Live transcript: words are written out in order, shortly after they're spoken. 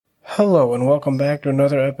Hello and welcome back to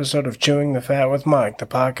another episode of Chewing the Fat with Mike, the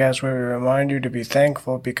podcast where we remind you to be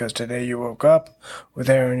thankful because today you woke up with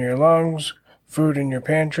air in your lungs, food in your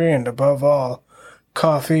pantry, and above all,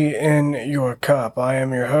 coffee in your cup. I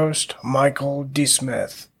am your host, Michael D.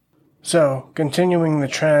 Smith. So, continuing the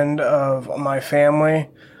trend of my family,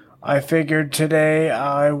 I figured today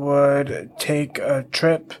I would take a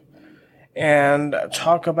trip and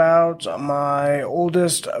talk about my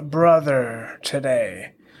oldest brother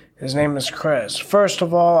today. His name is Chris. First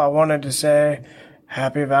of all, I wanted to say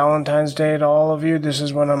Happy Valentine's Day to all of you. This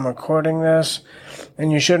is when I'm recording this,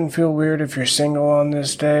 and you shouldn't feel weird if you're single on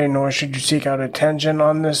this day, nor should you seek out attention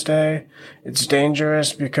on this day. It's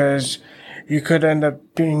dangerous because you could end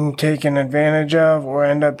up being taken advantage of or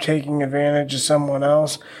end up taking advantage of someone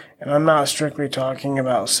else. And I'm not strictly talking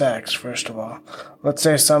about sex, first of all. Let's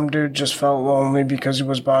say some dude just felt lonely because he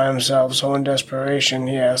was by himself, so in desperation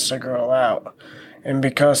he asked a girl out. And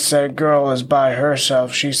because said girl is by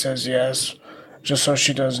herself, she says yes, just so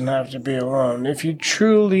she doesn't have to be alone. If you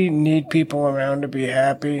truly need people around to be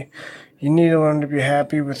happy, you need to learn to be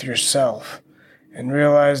happy with yourself and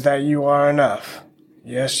realize that you are enough.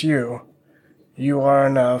 Yes, you are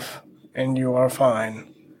enough and you are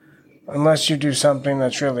fine. Unless you do something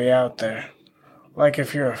that's really out there. Like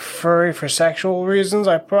if you're a furry for sexual reasons,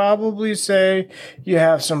 I probably say you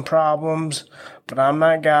have some problems, but I'm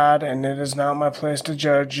not God and it is not my place to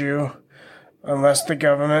judge you unless the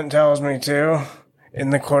government tells me to in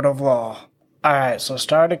the court of law. Alright, so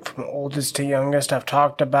starting from oldest to youngest, I've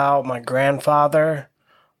talked about my grandfather,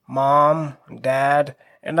 mom, dad,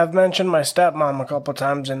 and I've mentioned my stepmom a couple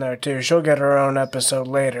times in there too. She'll get her own episode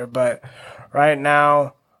later, but right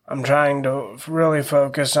now I'm trying to really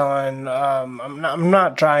focus on, I'm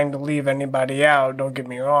not trying to leave anybody out, don't get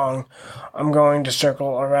me wrong. I'm going to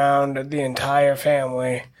circle around the entire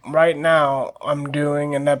family. Right now, I'm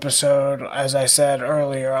doing an episode, as I said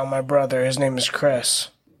earlier, on my brother. His name is Chris,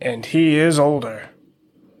 and he is older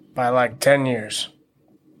by like 10 years.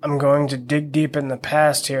 I'm going to dig deep in the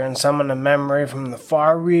past here and summon a memory from the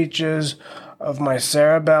far reaches of my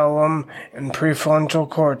cerebellum and prefrontal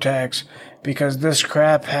cortex, because this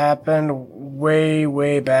crap happened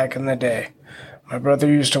way back in the day. My brother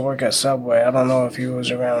used to work at Subway. I don't know if he was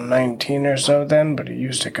around 19 or so then, but he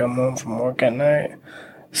used to come home from work at night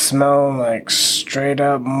smelling like straight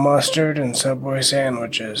up mustard and Subway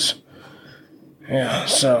sandwiches. Yeah.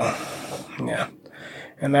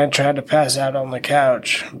 And I tried to pass out on the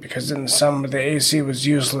couch because in the summer the AC was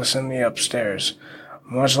useless in the upstairs,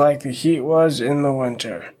 much like the heat was in the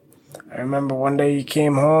winter. I remember one day he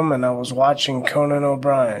came home and I was watching Conan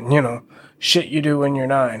O'Brien, shit you do when you're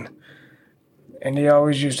 9. And he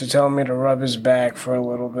always used to tell me to rub his back for a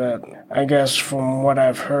little bit. I guess from what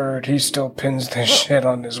I've heard, he still pins the shit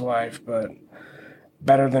on his wife, but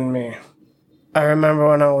better than me. I remember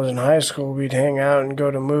when I was in high school, we'd hang out and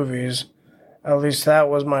go to movies. At least that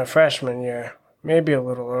was my freshman year, maybe a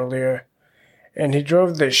little earlier. And he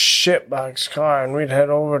drove this shitbox car, and we'd head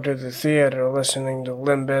over to the theater listening to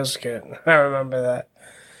Limp Bizkit. I remember that.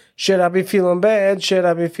 Should I be feeling bad? Should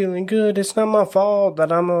I be feeling good? It's not my fault that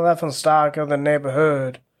I'm the laughing stock of the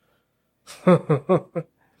neighborhood.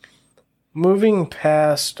 Moving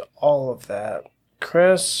past all of that,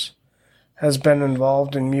 Chris has been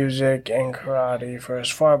involved in music and karate for as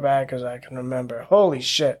far back as I can remember. Holy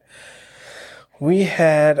shit. We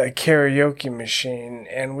had a karaoke machine,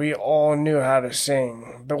 and we all knew how to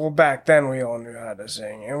sing. But back then we all knew how to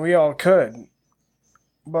sing, and we all could.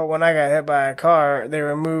 But when I got hit by a car, they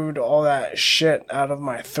removed all that shit out of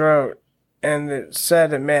my throat, and it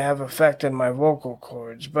said it may have affected my vocal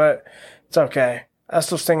cords, but it's okay. I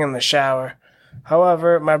still sing in the shower.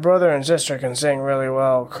 However, my brother and sister can sing really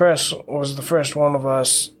well. Chris was the first one of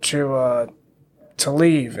us to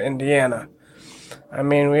leave Indiana. I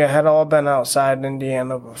mean, we had all been outside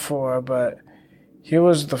Indiana before, but he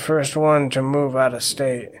was the first one to move out of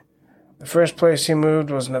state. The first place he moved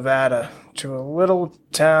was Nevada, to a little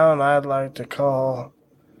town I'd like to call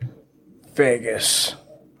Vegas.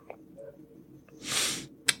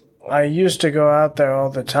 I used to go out there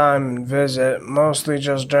all the time and visit, mostly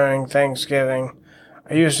just during Thanksgiving.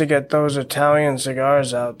 I used to get those Italian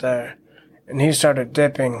cigars out there, and he started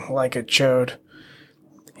dipping like a chode.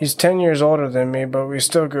 He's 10 years older than me, but we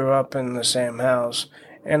still grew up in the same house,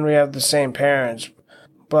 and we have the same parents.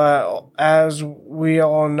 But as we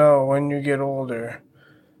all know, when you get older,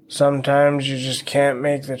 sometimes you just can't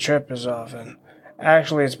make the trip as often.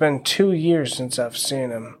 Actually, it's been 2 years since I've seen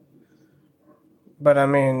him. But I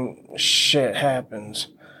mean, shit happens.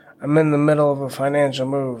 I'm in the middle of a financial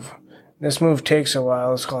move. This move takes a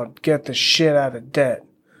while. It's called get the shit out of debt.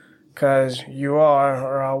 'cause you are,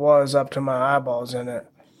 or I was, up to my eyeballs in it.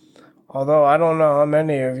 Although I don't know how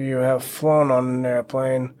many of you have flown on an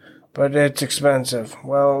airplane, but it's expensive.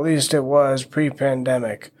 Well, at least it was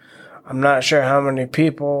pre-pandemic. I'm not sure how many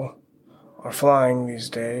people are flying these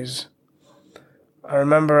days. I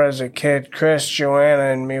remember as a kid, Chris, Joanna,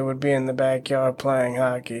 and me would be in the backyard playing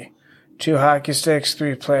hockey. 2 hockey sticks,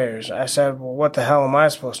 3 players. I said, well, what the hell am I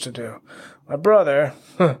supposed to do? My brother,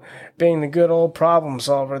 being the good old problem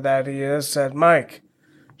solver that he is, said, Mike,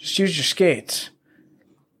 just use your skates.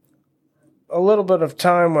 A little bit of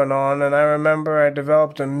time went on, and I remember I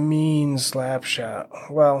developed a mean slap shot.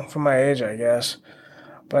 Well, for my age, I guess.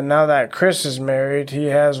 But now that Chris is married, he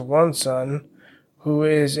has one son who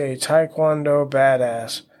is a Taekwondo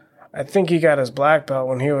badass. I think he got his black belt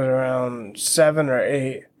when he was around 7 or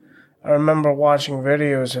 8. I remember watching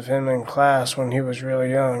videos of him in class when he was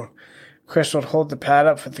really young. Chris would hold the pad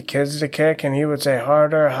up for the kids to kick, and he would say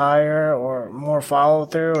harder, higher, or more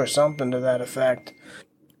follow-through, or something to that effect.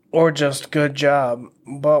 Or just good job.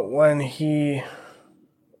 But when he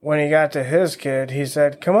got to his kid, he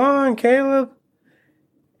said, come on, Caleb.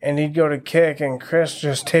 And he'd go to kick, and Chris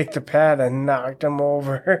just take the pad and knocked him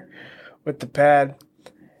over with the pad.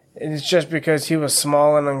 It's just because he was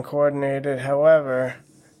small and uncoordinated. However,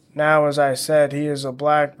 now, as I said, he is a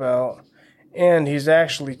black belt, and he's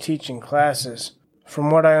actually teaching classes. From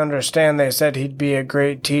what I understand, they said he'd be a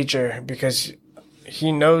great teacher because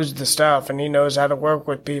he knows the stuff, and he knows how to work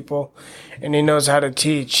with people, and he knows how to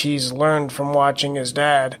teach. He's learned from watching his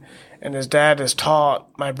dad, and his dad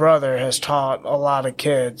my brother has taught a lot of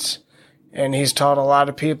kids, and he's taught a lot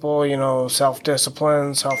of people,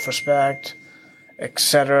 self-discipline, self-respect,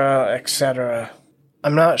 etc., etc.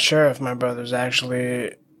 I'm not sure if my brother's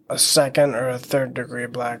actually a 2nd or a 3rd degree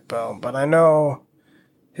black belt, but I know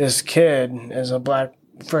his kid is a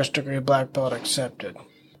 1st degree black belt accepted.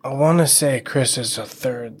 I want to say Chris is a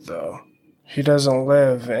 3rd, though. He doesn't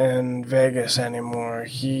live in Vegas anymore.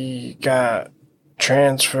 He got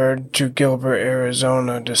transferred to Gilbert,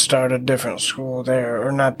 Arizona to start a different school there.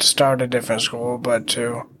 Or not to start a different school, but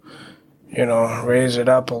to, raise it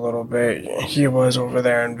up a little bit. He was over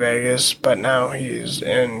there in Vegas, but now he's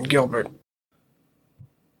in Gilbert.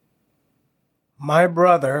 My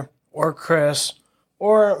brother, or Chris,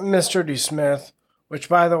 or Mr. D. Smith, which,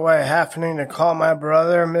 by the way, happening to call my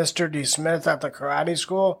brother Mr. D. Smith at the karate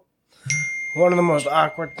school, one of the most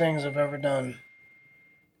awkward things I've ever done.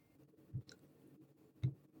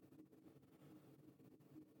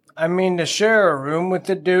 I mean, to share a room with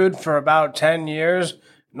the dude for about 10 years,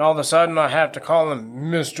 and all of a sudden I have to call him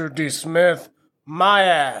Mr. D. Smith, my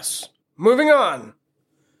ass. Moving on.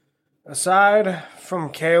 Aside from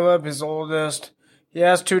Caleb, his oldest, he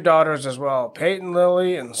has 2 daughters as well, Peyton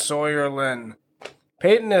Lily and Sawyer Lynn.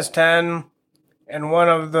 Peyton is 10 and one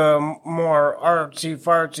of the more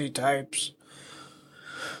artsy-fartsy types.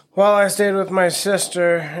 While I stayed with my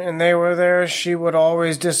sister and they were there, she would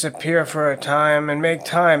always disappear for a time and make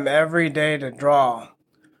time every day to draw.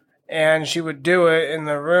 And she would do it in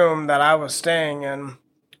the room that I was staying in.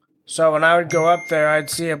 So when I would go up there, I'd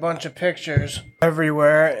see a bunch of pictures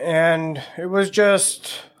everywhere, and it was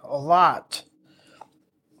just a lot.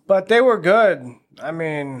 But they were good. I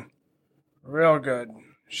mean, real good.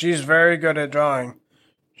 She's very good at drawing.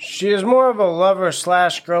 She is more of a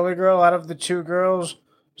lover/girly girl out of the 2 girls.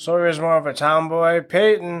 Sawyer is more of a tomboy.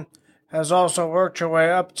 Peyton has also worked her way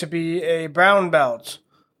up to be a brown belt.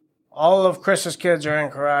 All of Chris's kids are in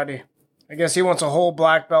karate. I guess he wants a whole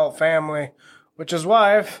black belt family, which his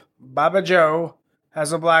wife, Baba Joe,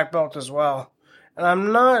 has a black belt as well. And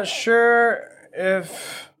I'm not sure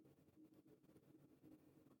if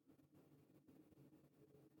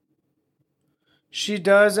she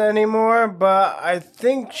does anymore, but I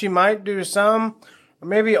think she might do some, or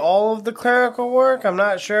maybe all of the clerical work. I'm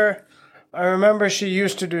not sure. I remember she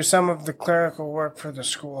used to do some of the clerical work for the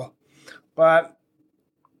school, but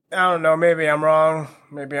I don't know. Maybe I'm wrong.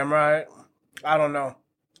 Maybe I'm right. I don't know.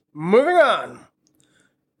 Moving on.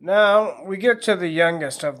 Now, we get to the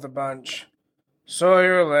youngest of the bunch,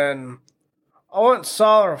 Sawyer Lynn. I once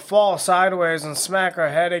saw her fall sideways and smack her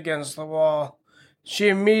head against the wall. She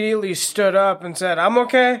immediately stood up and said, I'm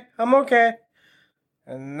okay.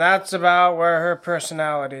 And that's about where her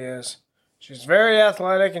personality is. She's very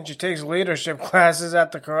athletic and she takes leadership classes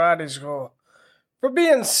at the karate school. For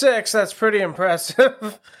being 6, that's pretty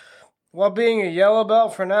impressive. While being a yellow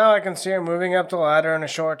belt for now, I can see her moving up the ladder in a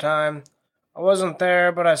short time. I wasn't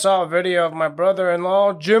there, but I saw a video of my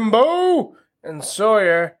brother-in-law, Jimbo, and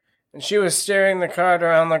Sawyer, and she was steering the cart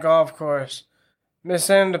around the golf course. Miss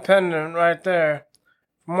Independent right there.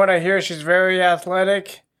 From what I hear, she's very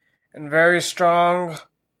athletic and very strong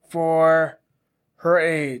for her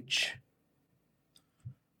age.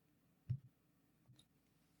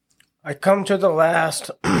 I come to the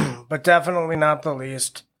last, but definitely not the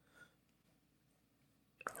least.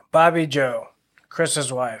 Bobby Joe,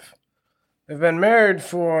 Chris's wife. They've been married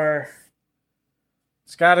for,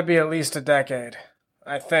 it's got to be at least a decade,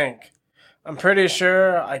 I think. I'm pretty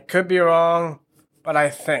sure, I could be wrong, but I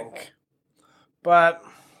think. But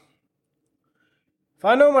if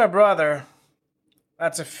I know my brother,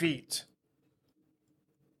 that's a feat.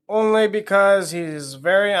 Only because he's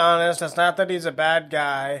very honest. It's not that he's a bad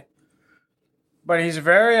guy, but he's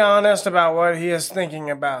very honest about what he is thinking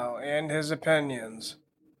about and his opinions.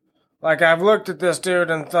 Like, I've looked at this dude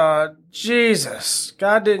and thought, Jesus,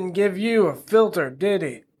 God didn't give you a filter, did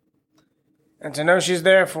he? And to know she's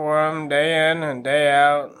there for him day in and day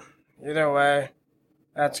out, either way,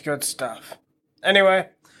 that's good stuff. Anyway,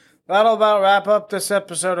 that'll about wrap up this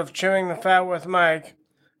episode of Chewing the Fat with Mike.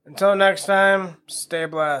 Until next time, stay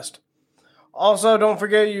blessed. Also, don't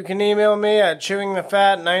forget you can email me at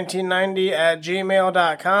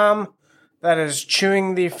chewingthefat1990@gmail.com. That is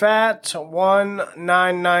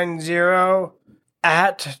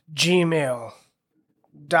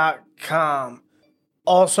chewingthefat1990@gmail.com.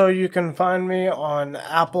 Also, you can find me on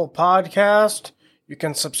Apple Podcast. You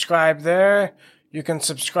can subscribe there. You can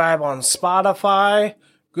subscribe on Spotify,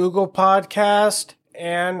 Google Podcast,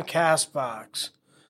 and CastBox.